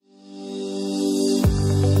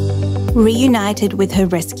Reunited with Her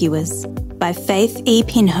Rescuers by Faith E.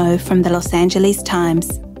 Pinho from the Los Angeles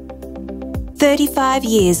Times. 35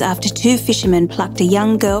 years after two fishermen plucked a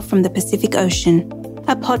young girl from the Pacific Ocean,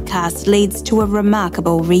 a podcast leads to a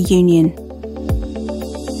remarkable reunion.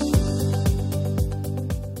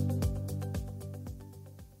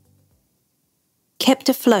 Kept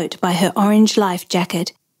afloat by her orange life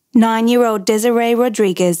jacket, 9-year-old Desiree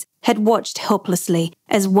Rodriguez had watched helplessly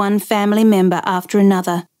as one family member after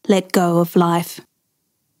another let go of life.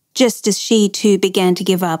 Just as she too began to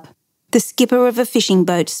give up, the skipper of a fishing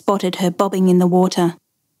boat spotted her bobbing in the water.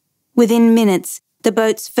 Within minutes, the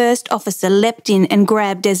boat's first officer leapt in and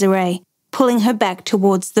grabbed Desiree, pulling her back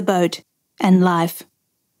towards the boat and life.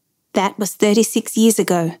 That was 36 years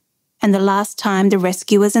ago, and the last time the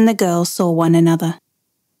rescuers and the girl saw one another.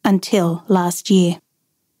 Until last year.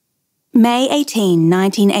 May 18,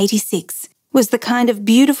 1986, was the kind of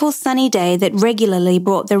beautiful sunny day that regularly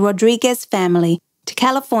brought the Rodriguez family to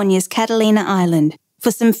California's Catalina Island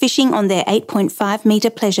for some fishing on their 8.5-metre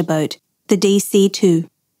pleasure boat, the DC-2.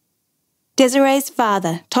 Desiree's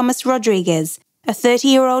father, Thomas Rodriguez, a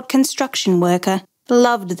 30-year-old construction worker,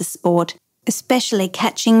 loved the sport, especially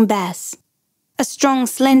catching bass. A strong,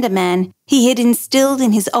 slender man, he had instilled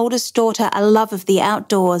in his oldest daughter a love of the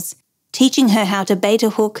outdoors, teaching her how to bait a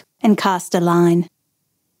hook and cast a line.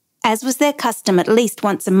 As was their custom at least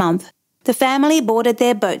once a month, the family boarded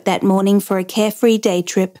their boat that morning for a carefree day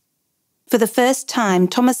trip. For the first time,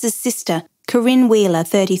 Thomas's sister, Corinne Wheeler,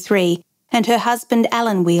 33, and her husband,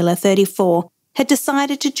 Alan Wheeler, 34, had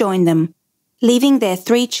decided to join them, leaving their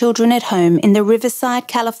 3 children at home in the Riverside,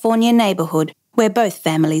 California neighborhood where both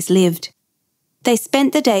families lived. They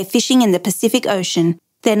spent the day fishing in the Pacific Ocean,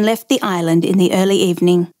 then left the island in the early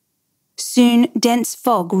evening. Soon, dense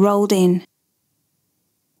fog rolled in.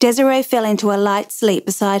 Desiree fell into a light sleep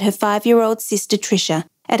beside her 5-year-old sister Tricia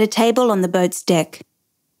at a table on the boat's deck.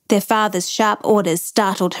 Their father's sharp orders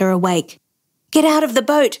startled her awake. "Get out of the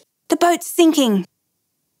boat! The boat's sinking!"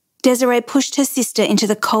 Desiree pushed her sister into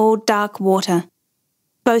the cold, dark water.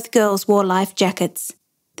 Both girls wore life jackets.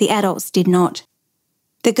 The adults did not.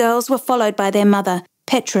 The girls were followed by their mother,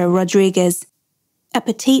 Petra Rodriguez, a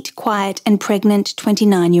petite, quiet and pregnant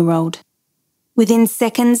 29-year-old. Within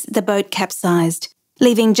seconds, the boat capsized,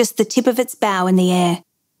 leaving just the tip of its bow in the air,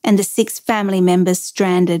 and the 6 family members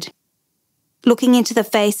stranded. Looking into the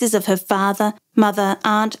faces of her father, mother,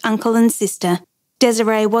 aunt, uncle and sister,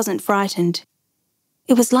 Desiree wasn't frightened.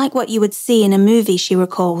 It was like what you would see in a movie, she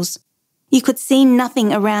recalls. You could see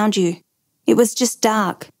nothing around you. It was just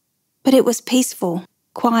dark, but it was peaceful,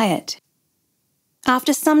 quiet.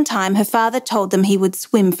 After some time, her father told them he would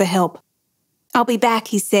swim for help. "I'll be back,"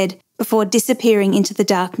 he said, before disappearing into the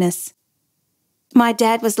darkness. "My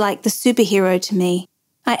dad was like the superhero to me.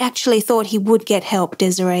 I actually thought he would get help,"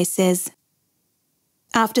 Desiree says.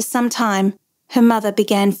 After some time, her mother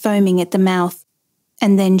began foaming at the mouth,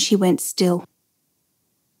 and then she went still.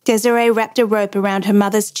 Desiree wrapped a rope around her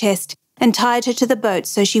mother's chest and tied her to the boat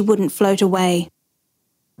so she wouldn't float away.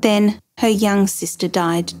 Then her young sister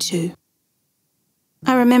died too.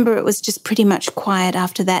 "I remember it was just pretty much quiet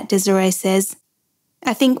after that," Desiree says.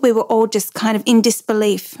 "I think we were all just kind of in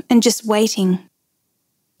disbelief and just waiting."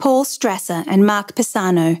 Paul Strasser and Mark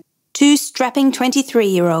Pisano, 2 strapping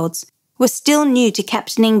 23-year-olds, were still new to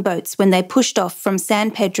captaining boats when they pushed off from San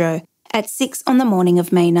Pedro at 6 on the morning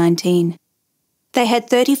of May 19. They had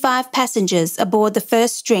 35 passengers aboard the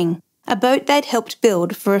First String, a boat they'd helped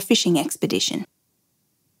build for a fishing expedition.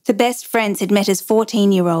 The best friends had met as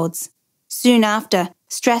 14-year-olds. Soon after,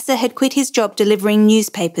 Strasser had quit his job delivering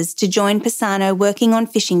newspapers to join Pisano working on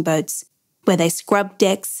fishing boats, where they scrubbed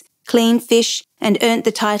decks, cleaned fish, and earned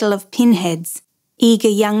the title of pinheads, eager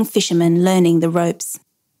young fishermen learning the ropes.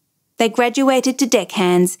 They graduated to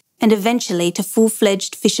deckhands and eventually to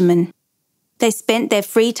full-fledged fishermen. They spent their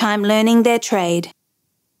free time learning their trade.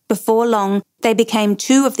 Before long, they became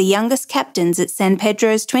 2 of the youngest captains at San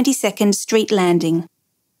Pedro's 22nd Street Landing.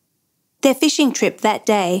 Their fishing trip that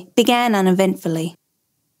day began uneventfully.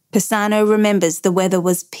 Pisano remembers the weather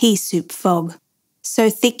was pea-soup fog, so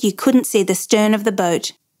thick you couldn't see the stern of the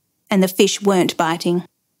boat, and the fish weren't biting.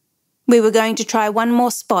 "We were going to try one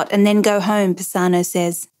more spot and then go home," Pisano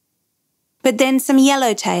says. But then some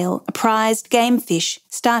yellowtail, a prized game fish,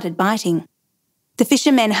 started biting. The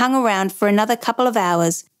fishermen hung around for another couple of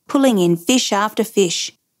hours, pulling in fish after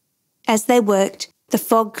fish. As they worked, the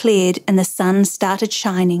fog cleared and the sun started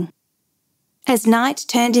shining. As night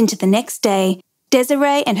turned into the next day,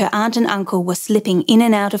 Desiree and her aunt and uncle were slipping in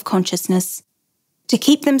and out of consciousness. To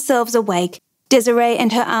keep themselves awake, Desiree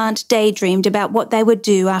and her aunt daydreamed about what they would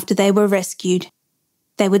do after they were rescued.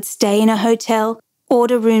 They would stay in a hotel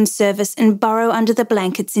order room service and burrow under the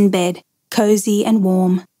blankets in bed, cosy and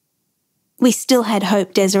warm. We still had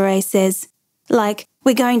hope, Desiree says. Like,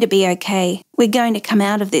 we're going to be okay. We're going to come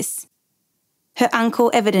out of this. Her uncle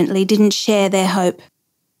evidently didn't share their hope.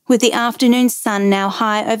 With the afternoon sun now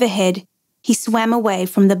high overhead, he swam away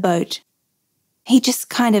from the boat. He just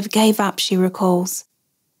kind of gave up, she recalls.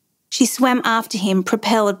 She swam after him,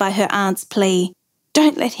 propelled by her aunt's plea.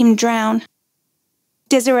 Don't let him drown.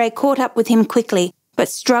 Desiree caught up with him quickly, but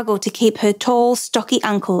struggled to keep her tall, stocky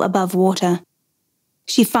uncle above water.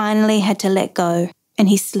 She finally had to let go, and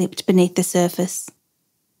he slipped beneath the surface.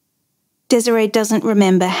 Desiree doesn't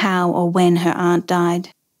remember how or when her aunt died.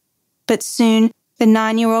 But soon, the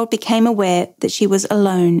 9-year-old became aware that she was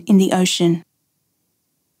alone in the ocean.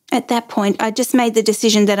 At that point, I just made the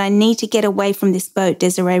decision that I need to get away from this boat,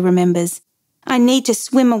 Desiree remembers. I need to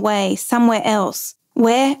swim away, somewhere else.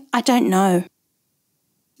 Where? I don't know.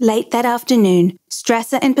 Late that afternoon,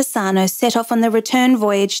 Strasser and Pisano set off on the return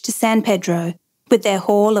voyage to San Pedro with their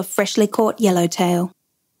haul of freshly caught yellowtail.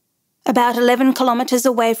 About 11 kilometres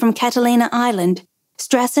away from Catalina Island,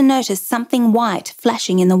 Strasser noticed something white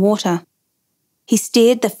flashing in the water. He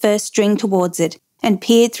steered the first string towards it and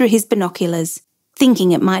peered through his binoculars,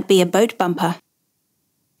 thinking it might be a boat bumper.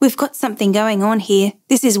 We've got something going on here.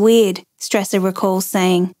 This is weird, Strasser recalls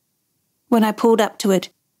saying. When I pulled up to it,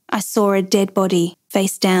 I saw a dead body,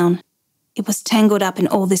 face down. It was tangled up in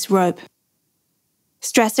all this rope.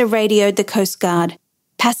 Strasser radioed the Coast Guard.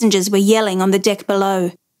 Passengers were yelling on the deck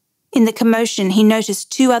below. In the commotion, he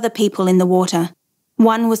noticed 2 other people in the water.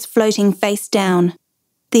 One was floating face down.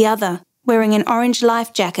 The other, wearing an orange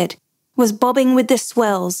life jacket, was bobbing with the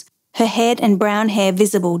swells, her head and brown hair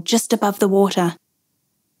visible just above the water.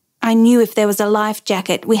 I knew if there was a life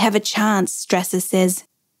jacket, we have a chance, Strasser says.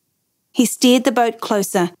 He steered the boat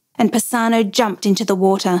closer, and Pisano jumped into the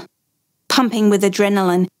water. Pumping with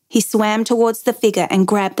adrenaline, he swam towards the figure and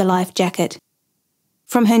grabbed the life jacket.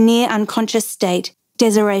 From her near unconscious state,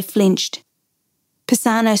 Desiree flinched.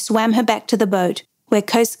 Pisano swam her back to the boat, where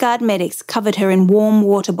Coast Guard medics covered her in warm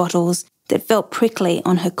water bottles that felt prickly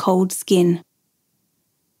on her cold skin.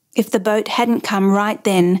 If the boat hadn't come right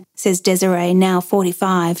then, says Desiree, now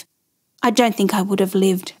 45, I don't think I would have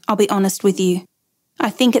lived, I'll be honest with you. I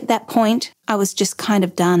think at that point, I was just kind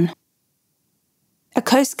of done. A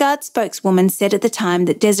Coast Guard spokeswoman said at the time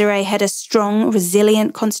that Desiree had a strong,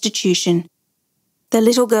 resilient constitution. The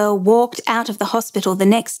little girl walked out of the hospital the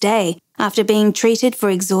next day after being treated for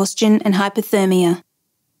exhaustion and hypothermia.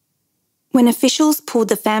 When officials pulled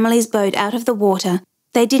the family's boat out of the water,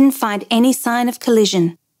 they didn't find any sign of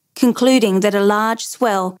collision, concluding that a large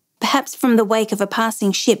swell, perhaps from the wake of a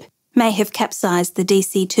passing ship, may have capsized the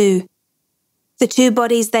DC-2. The 2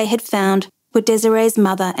 bodies they had found were Desiree's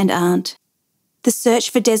mother and aunt. The search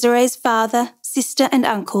for Desiree's father, sister and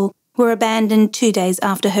uncle were abandoned 2 days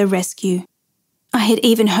after her rescue. I had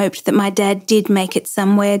even hoped that my dad did make it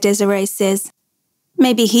somewhere, Desiree says.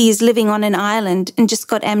 Maybe he is living on an island and just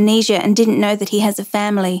got amnesia and didn't know that he has a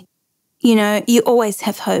family. You know, you always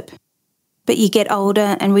have hope. But you get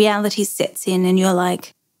older and reality sets in and you're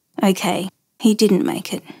like, okay, he didn't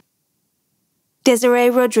make it. Desiree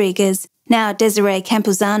Rodriguez, now Desiree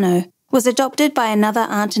Campuzano, was adopted by another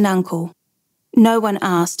aunt and uncle. No one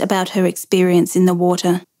asked about her experience in the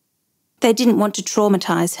water. They didn't want to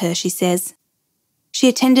traumatize her, she says. She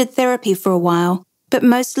attended therapy for a while, but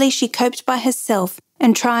mostly she coped by herself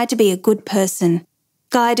and tried to be a good person,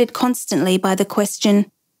 guided constantly by the question,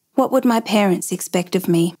 what would my parents expect of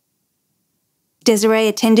me? Desiree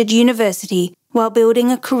attended university while building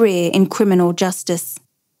a career in criminal justice.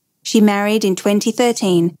 She married in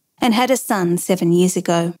 2013 and had a son 7 years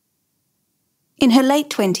ago. In her late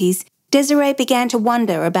 20s, Desiree began to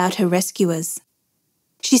wonder about her rescuers.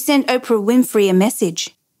 She sent Oprah Winfrey a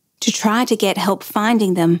message to try to get help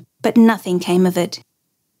finding them, but nothing came of it.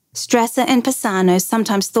 Strasser and Pisano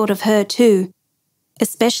sometimes thought of her too,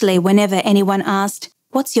 especially whenever anyone asked,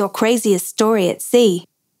 "What's your craziest story at sea?"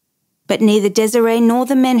 But neither Desiree nor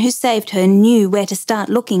the men who saved her knew where to start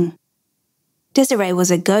looking. Desiree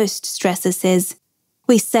was a ghost, Strasser says.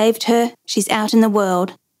 We saved her, she's out in the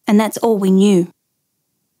world, and that's all we knew.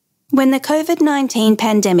 When the COVID-19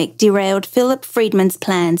 pandemic derailed Philip Friedman's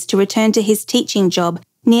plans to return to his teaching job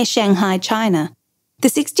near Shanghai, China, the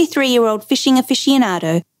 63-year-old fishing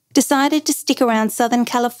aficionado decided to stick around Southern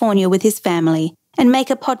California with his family and make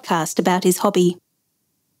a podcast about his hobby.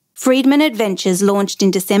 Friedman Adventures launched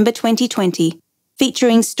in December 2020,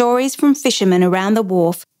 featuring stories from fishermen around the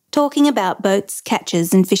wharf talking about boats,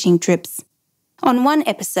 catches and fishing trips. On one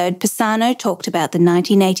episode, Pisano talked about the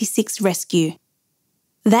 1986 rescue.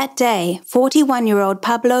 That day, 41-year-old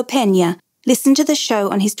Pablo Peña listened to the show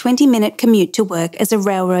on his 20-minute commute to work as a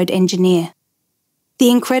railroad engineer. The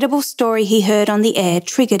incredible story he heard on the air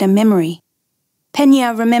triggered a memory.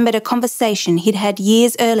 Pena remembered a conversation he'd had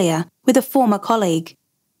years earlier with a former colleague.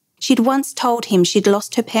 She'd once told him she'd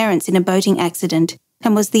lost her parents in a boating accident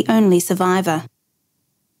and was the only survivor.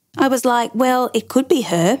 I was like, well, it could be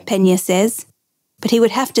her, Pena says. But he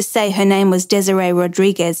would have to say her name was Desiree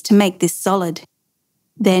Rodriguez to make this solid.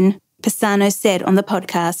 Then, Pisano said on the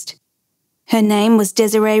podcast, her name was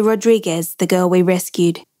Desiree Rodriguez, the girl we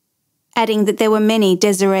rescued, adding that there were many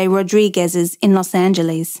Desiree Rodriguezes in Los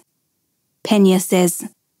Angeles. Pena says,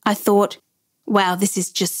 I thought, wow, this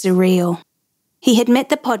is just surreal. He had met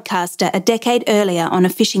the podcaster a decade earlier on a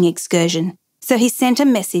fishing excursion, so he sent a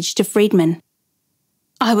message to Friedman.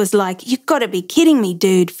 I was like, you've got to be kidding me,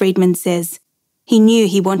 dude, Friedman says. He knew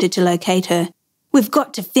he wanted to locate her. We've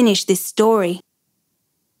got to finish this story.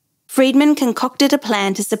 Friedman concocted a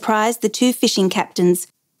plan to surprise the two fishing captains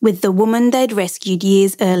with the woman they'd rescued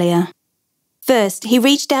years earlier. First, he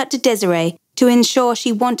reached out to Desiree to ensure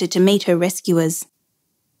she wanted to meet her rescuers.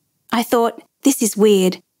 I thought, this is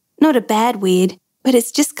weird. Not a bad weird, but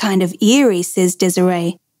it's just kind of eerie, says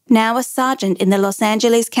Desiree, now a sergeant in the Los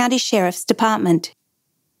Angeles County Sheriff's Department.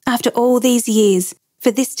 After all these years,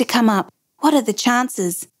 for this to come up, what are the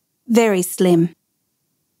chances? Very slim.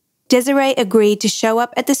 Desiree agreed to show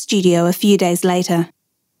up at the studio a few days later.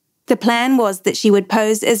 The plan was that she would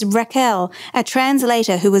pose as Raquel, a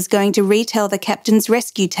translator who was going to retell the captain's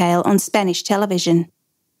rescue tale on Spanish television.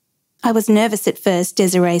 I was nervous at first,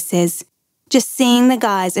 Desiree says, just seeing the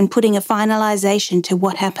guys and putting a finalization to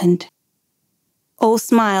what happened. All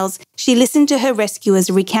smiles, she listened to her rescuers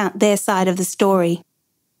recount their side of the story.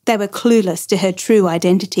 They were clueless to her true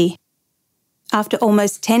identity. After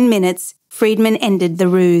almost 10 minutes, Friedman ended the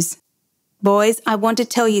ruse. Boys, I want to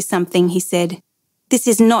tell you something, he said. This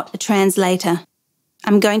is not a translator.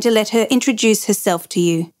 I'm going to let her introduce herself to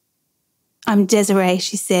you. I'm Desiree,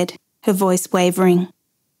 she said, her voice wavering.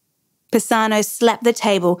 Pisano slapped the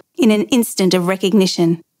table in an instant of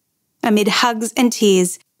recognition. Amid hugs and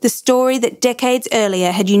tears, the story that decades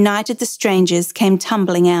earlier had united the strangers came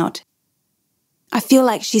tumbling out. I feel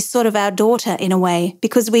like she's sort of our daughter in a way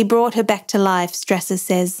because we brought her back to life, Strasser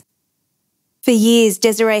says. For years,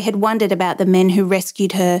 Desiree had wondered about the men who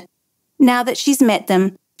rescued her. Now that she's met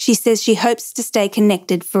them, she says she hopes to stay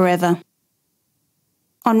connected forever.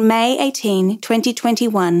 On May 18,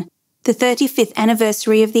 2021, the 35th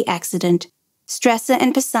anniversary of the accident, Strasser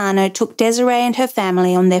and Pisano took Desiree and her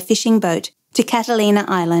family on their fishing boat to Catalina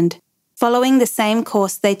Island, following the same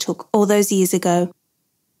course they took all those years ago.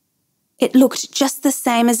 It looked just the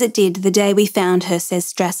same as it did the day we found her, says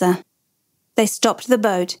Strasser. They stopped the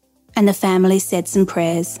boat and the family said some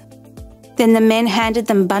prayers. Then the men handed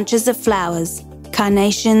them bunches of flowers,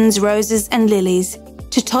 carnations, roses and lilies,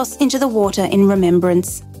 to toss into the water in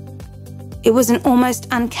remembrance. It was an almost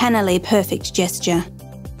uncannily perfect gesture.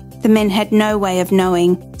 The men had no way of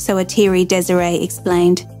knowing, so a teary Desiree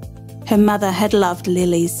explained. Her mother had loved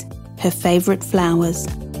lilies, her favourite flowers.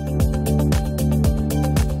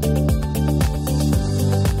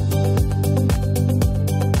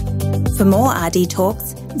 For more RD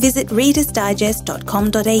Talks, visit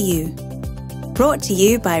readersdigest.com.au. Brought to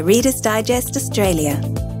you by Reader's Digest Australia.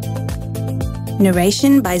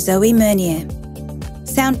 Narration by Zoe Mernier.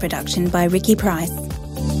 Sound production by Ricky Price.